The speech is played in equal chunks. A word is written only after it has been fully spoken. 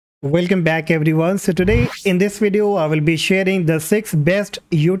Welcome back everyone. So today in this video I will be sharing the 6 best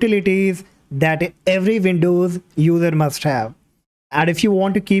utilities that every Windows user must have. And if you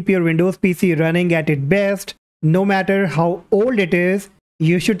want to keep your Windows PC running at its best, no matter how old it is,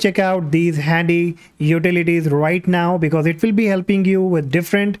 you should check out these handy utilities right now because it will be helping you with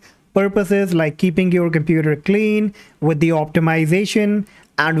different purposes like keeping your computer clean, with the optimization,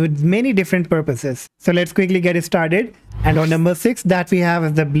 and with many different purposes. So let's quickly get started. And on number 6 that we have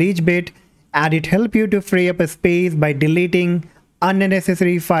is the Bleachbit, and it helps you to free up a space by deleting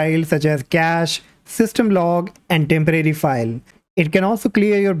unnecessary files such as cache, system log, and temporary file. It can also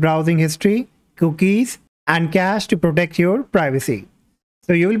clear your browsing history, cookies, and cache to protect your privacy.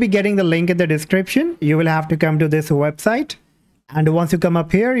 So you will be getting the link in the description. You will have to come to this website, and once you come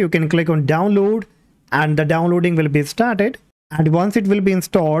up here you can click on download and the downloading will be started. And once it will be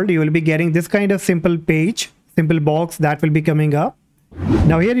installed, you will be getting this kind of simple page, simple box that will be coming up.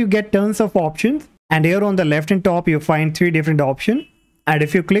 Now here you get tons of options, and here on the left and top you find 3 different options. And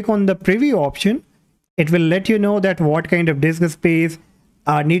if you click on the preview option, it will let you know that what kind of disk space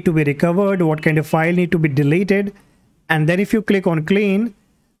need to be recovered, what kind of file need to be deleted. And then if you click on clean,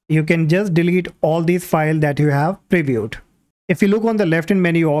 you can just delete all these files that you have previewed. If you look on the left-hand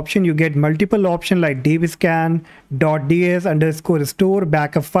menu option, you get multiple options like dbscan, .ds_store,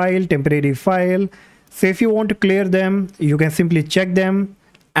 backup file, temporary file. So if you want to clear them, you can simply check them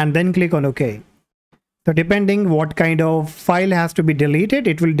and then click on OK. So depending what kind of file has to be deleted,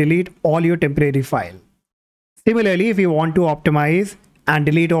 it will delete all your temporary file. Similarly, if you want to optimize and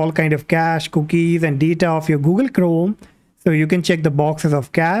delete all kind of cache, cookies, and data of your Google Chrome, so you can check the boxes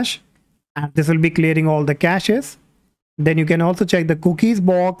of cache, and this will be clearing all the caches. Then you can also check the cookies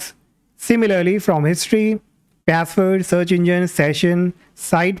box. Similarly, from history, password, search engine, session,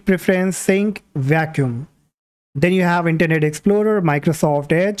 site preference, sync, vacuum. Then you have Internet Explorer,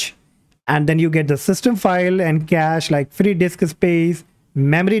 Microsoft Edge, and then you get the system file and cache like free disk space,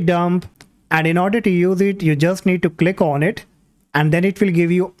 memory dump. And in order to use it, you just need to click on it, and then it will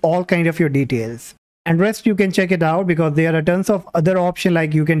give you all kind of your details. And rest you can check it out because there are tons of other options,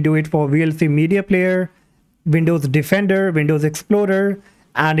 like you can do it for VLC Media Player, Windows Defender, Windows Explorer,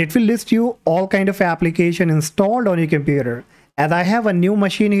 and it will list you all kind of application installed on your computer. As I have a new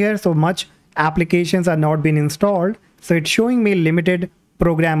machine here, so much applications are not been installed, so it's showing me limited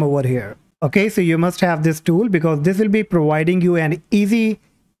program over here. Okay, so you must have this tool because this will be providing you an easy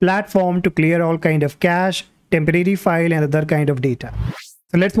platform to clear all kind of cache, temporary file, and other kind of data.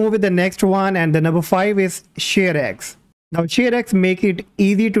 So let's move with the next one, and the number 5 is ShareX. Now ShareX make it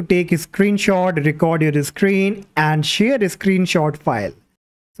easy to take a screenshot, record your screen, and share a screenshot file.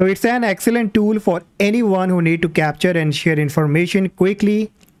 So it's an excellent tool for anyone who need to capture and share information quickly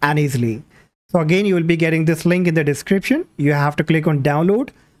and easily. So again, you will be getting this link in the description. You have to click on download.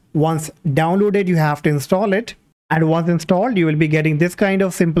 Once downloaded, you have to install it. And once installed, you will be getting this kind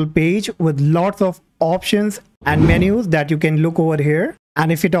of simple page with lots of options and menus that you can look over here.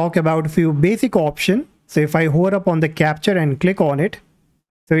 And if you talk about a few basic options, so if I hover up on the capture and click on it,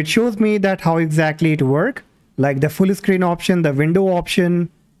 so it shows me that how exactly it works, like the full screen option, the window option,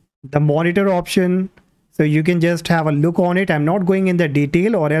 the monitor option. So you can just have a look on it. I'm not going in the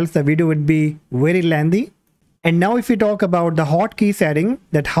detail or else the video would be very lengthy. And now if we talk about the hotkey setting,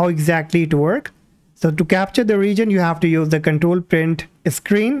 that how exactly it works. So to capture the region, you have to use the control print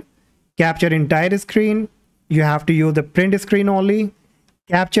screen. Capture entire screen, you have to use the print screen only.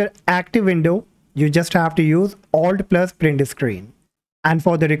 Capture active window, you just have to use Alt plus print screen. And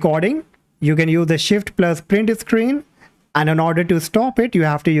for the recording, you can use the Shift plus print screen. And in order to stop it, you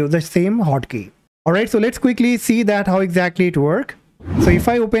have to use the same hotkey. Alright, so let's quickly see that how exactly it works. So if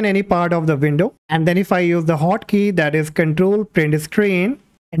I open any part of the window, and then if I use the hotkey, that is Control Print Screen,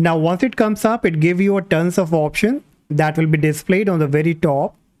 and now once it comes up, it gives you a tons of options that will be displayed on the very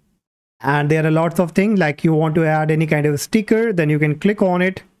top. And there are lots of things like you want to add any kind of sticker, then you can click on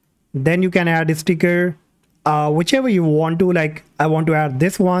it. Then you can add a sticker, whichever you want to, like I want to add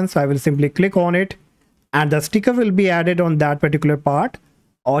this one, so I will simply click on it and the sticker will be added on that particular part,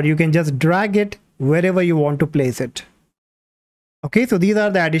 or you can just drag it wherever you want to place it. Okay, so these are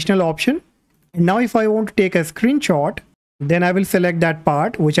the additional options. And now if I want to take a screenshot, then I will select that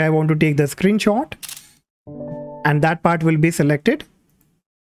part which I want to take the screenshot, and that part will be selected.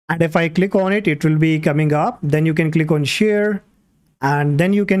 And if I click on it, it will be coming up. Then you can click on share, and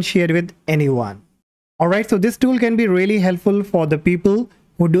then you can share with anyone. Alright, so this tool can be really helpful for the people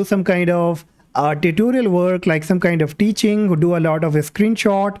who do some kind of tutorial work, like some kind of teaching, who do a lot of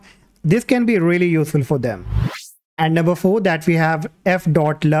screenshot. This can be really useful for them. And number 4 that we have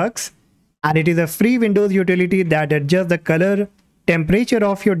F.lux, and it is a free Windows utility that adjusts the color temperature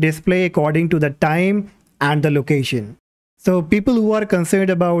of your display according to the time and the location. So people who are concerned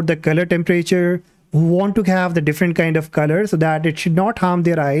about the color temperature, who want to have the different kind of color so that it should not harm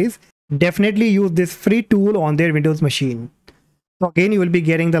their eyes, definitely use this free tool on their Windows machine. So again, you will be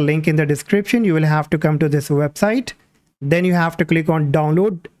getting the link in the description. You will have to come to this website. Then you have to click on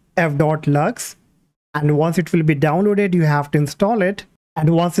download F.lux. And once it will be downloaded, you have to install it.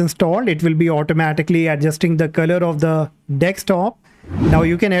 And once installed, it will be automatically adjusting the color of the desktop. Now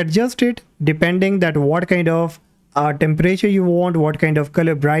you can adjust it depending that what kind of temperature you want, what kind of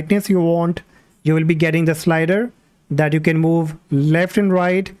color brightness you want. You will be getting the slider that you can move left and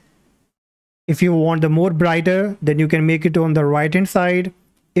right. If you want the more brighter, then you can make it on the right hand side.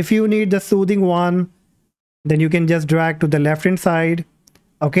 If you need the soothing one, then you can just drag to the left hand side.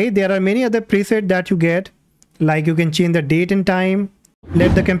 Okay, there are many other presets that you get, like you can change the date and time,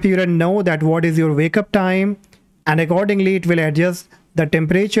 let the computer know that what is your wake up time, and accordingly it will adjust the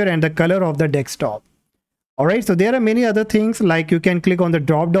temperature and the color of the desktop. Alright, so there are many other things, like you can click on the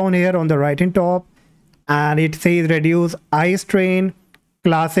drop down here on the right hand top, and it says reduce eye strain,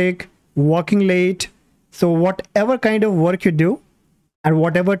 classic, working late. So whatever kind of work you do and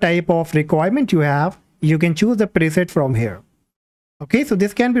whatever type of requirement you have, you can choose the preset from here. Okay, so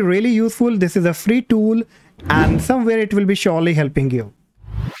this can be really useful. This is a free tool and somewhere it will be surely helping you.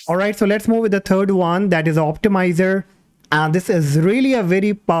 Alright, so let's move with the third one, that is optimizer. And this is really a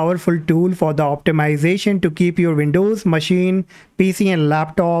very powerful tool for the optimization to keep your Windows machine, PC and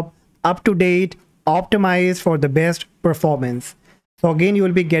laptop up to date, optimized for the best performance. So again, you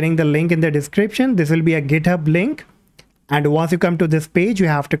will be getting the link in the description. This will be a GitHub link. And once you come to this page, you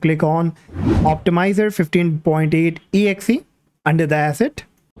have to click on Optimizer 15.8 EXE under the asset.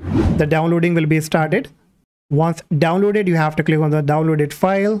 The downloading will be started. Once downloaded, you have to click on the downloaded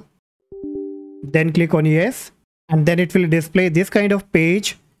file. Then click on yes. And then it will display this kind of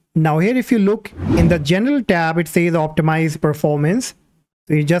page. Now here, if you look in the general tab, it says optimize performance.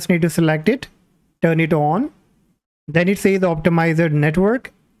 So you just need to select it, turn it on. Then it says optimizer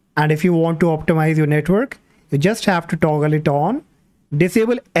network. And if you want to optimize your network, you just have to toggle it on.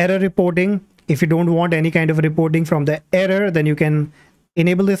 Disable error reporting. If you don't want any kind of reporting from the error, then you can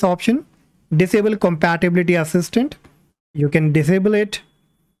enable this option. Disable compatibility assistant. You can disable it.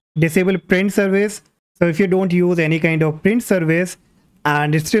 Disable print service. So if you don't use any kind of print service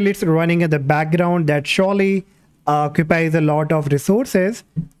and it's running in the background, that surely occupies a lot of resources,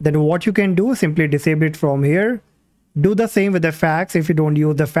 then what you can do, simply disable it from here. Do the same with the fax if you don't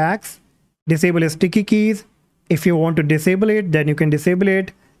use the fax. Disable sticky keys. If you want to disable it, then you can disable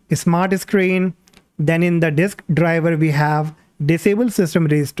it. Smart screen. Then in the disk driver, we have disable system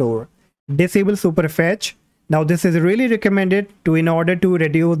restore, disable super fetch. Now this is really recommended in order to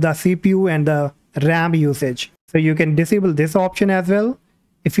reduce the CPU and the RAM usage. So you can disable this option as well.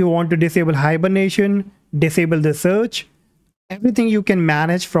 If you want to disable hibernation, disable the search, everything you can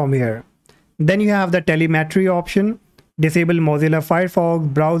manage from here. Then you have the telemetry option, disable Mozilla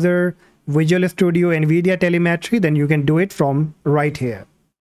Firefox, browser, Visual Studio, NVIDIA telemetry, then you can do it from right here.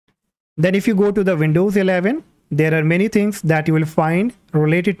 Then if you go to the Windows 11, there are many things that you will find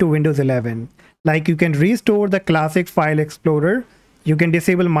related to Windows 11. Like you can restore the classic file explorer, you can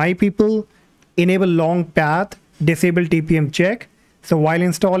disable My People, enable long path, disable TPM check. So while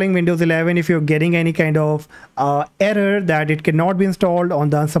installing Windows 11, if you're getting any kind of error that it cannot be installed on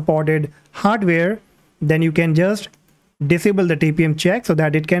the unsupported hardware, then you can just disable the TPM check so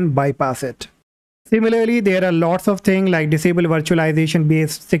that it can bypass it. Similarly, there are lots of things like disable virtualization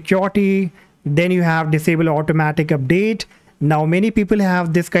based security. Then you have disable automatic update. Now many people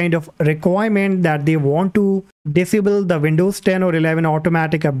have this kind of requirement that they want to disable the Windows 10 or 11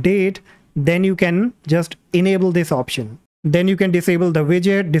 automatic update. Then you can just enable this option. Then you can disable the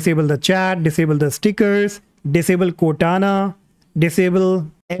widget, disable the chat, disable the stickers, disable Cortana, disable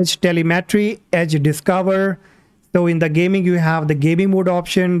Edge telemetry, Edge discover. So in the gaming, you have the gaming mode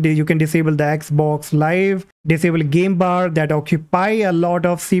option. You can disable the Xbox Live, disable game bar that occupy a lot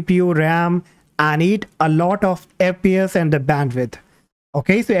of CPU, RAM, and eat a lot of FPS and the bandwidth.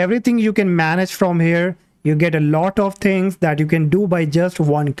 Okay, so everything you can manage from here. You get a lot of things that you can do by just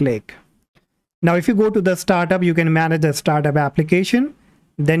one click. Now, if you go to the startup, you can manage the startup application.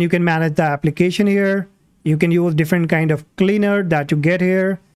 Then you can manage the application here. You can use different kind of cleaner that you get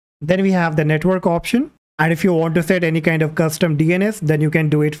here. Then we have the network option. And if you want to set any kind of custom DNS, then you can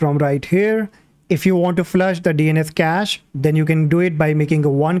do it from right here. If you want to flush the DNS cache, then you can do it by making a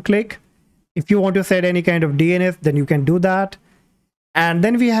one click. If you want to set any kind of DNS, then you can do that. And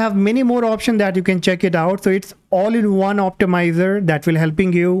then we have many more options that you can check it out. So it's all in one optimizer that will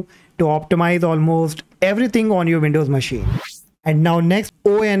helping you to optimize almost everything on your Windows machine. And now next,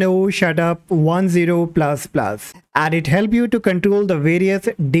 O&O Shutup10 and it helps you to control the various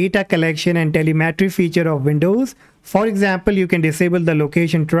data collection and telemetry feature of Windows. For example, you can disable the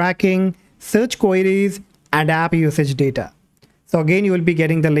location tracking, search queries, and app usage data. So again, you will be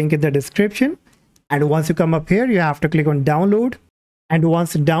getting the link in the description. And once you come up here, you have to click on download. And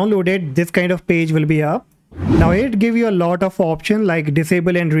once downloaded, this kind of page will be up. Now it gives you a lot of options like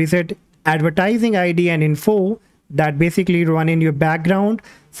disable and reset advertising ID and info that basically run in your background.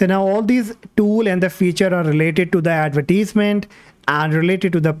 So now all these tool and the feature are related to the advertisement and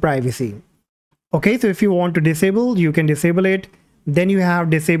related to the privacy. Okay, so if you want to disable, you can disable it. Then you have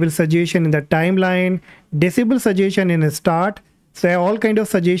disable suggestion in the timeline, disable suggestion in the start. So all kind of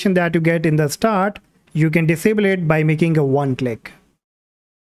suggestion that you get in the start, you can disable it by making a one click.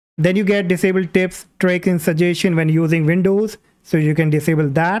 Then you get disable tips, tricks, and suggestion when using Windows. So you can disable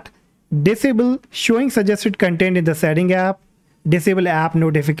that. Disable showing suggested content in the setting app. Disable app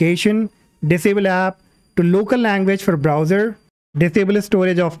notification. Disable app to local language for browser. Disable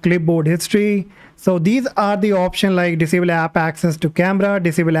storage of clipboard history. So these are the options like disable app access to camera,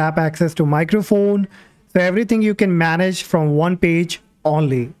 disable app access to microphone. So everything you can manage from one page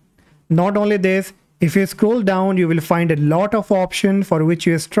only. Not only this, if you scroll down, you will find a lot of options for which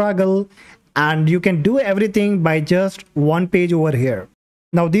you struggle, and you can do everything by just one page over here.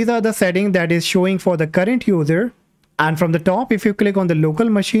 Now these are the settings that is showing for the current user, and from the top, if you click on the local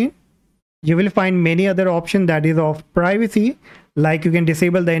machine, you will find many other options that is of privacy, like you can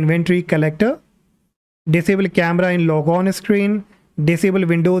disable the inventory collector, disable camera in logon screen, disable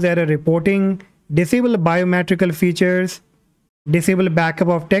Windows error reporting, disable biometrical features, disable backup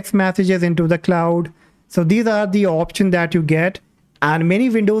of text messages into the cloud. So these are the options that you get, and many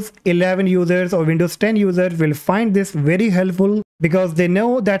Windows 11 users or Windows 10 users will find this very helpful because they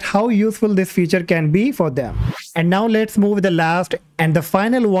know that how useful this feature can be for them. And now let's move the last and the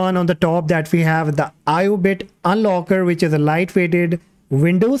final one on the top that we have, the IObit Unlocker, which is a lightweighted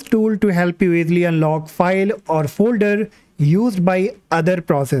Windows tool to help you easily unlock file or folder used by other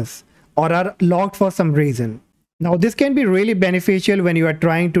process or are locked for some reason. Now this can be really beneficial when you are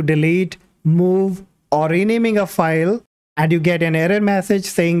trying to delete, move, or renaming a file and you get an error message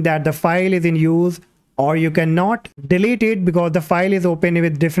saying that the file is in use or you cannot delete it because the file is open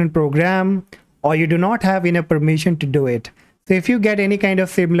with different program or you do not have enough permission to do it. So if you get any kind of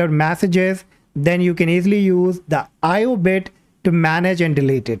similar messages, then you can easily use the IObit to manage and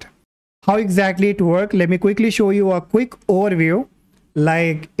delete it. How exactly it works? Let me quickly show you a quick overview.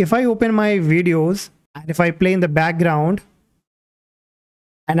 Like if I open my videos and if I play in the background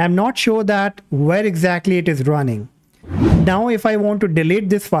and I'm not sure that where exactly it is running. Now if I want to delete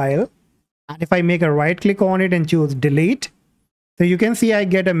this file and if I make a right click on it and choose delete, so you can see I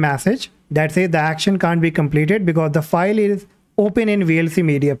get a message that says the action can't be completed because the file is open in VLC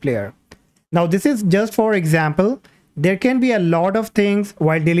media player. Now this is just for example. There can be a lot of things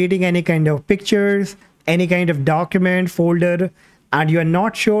while deleting any kind of pictures, any kind of document, folder, and you are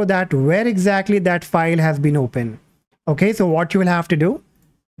not sure that where exactly that file has been opened. Okay, so what you will have to do,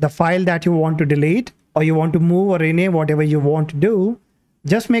 the file that you want to delete or you want to move or rename, whatever you want to do,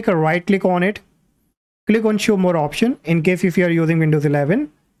 just make a right click on it, click on show more option in case if you are using Windows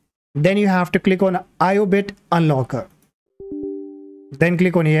 11. Then you have to click on IObit Unlocker. Then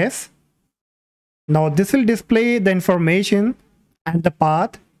click on yes. Now this will display the information and the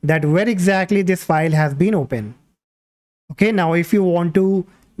path that where exactly this file has been opened. Okay, now if you want to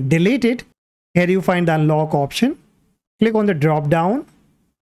delete it, here you find the unlock option. Click on the drop down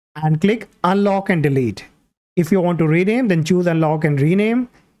and click unlock and delete. If you want to rename, then choose unlock and rename.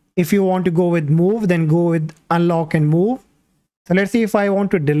 If you want to go with move, then go with unlock and move. So let's see if I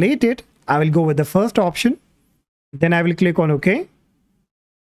want to delete it, I will go with the first option. Then I will click on OK.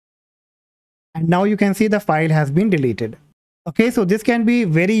 And now you can see the file has been deleted. Okay, so this can be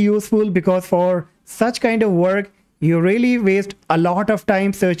very useful because for such kind of work, you really waste a lot of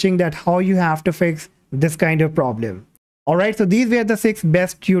time searching that how you have to fix this kind of problem. Alright, so these were the 6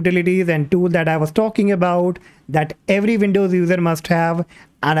 best utilities and tools that I was talking about that every Windows user must have,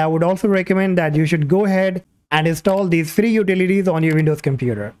 and I would also recommend that you should go ahead and install these free utilities on your Windows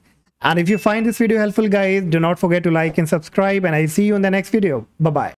computer. And if you find this video helpful guys, do not forget to like and subscribe, and I'll see you in the next video. Bye bye.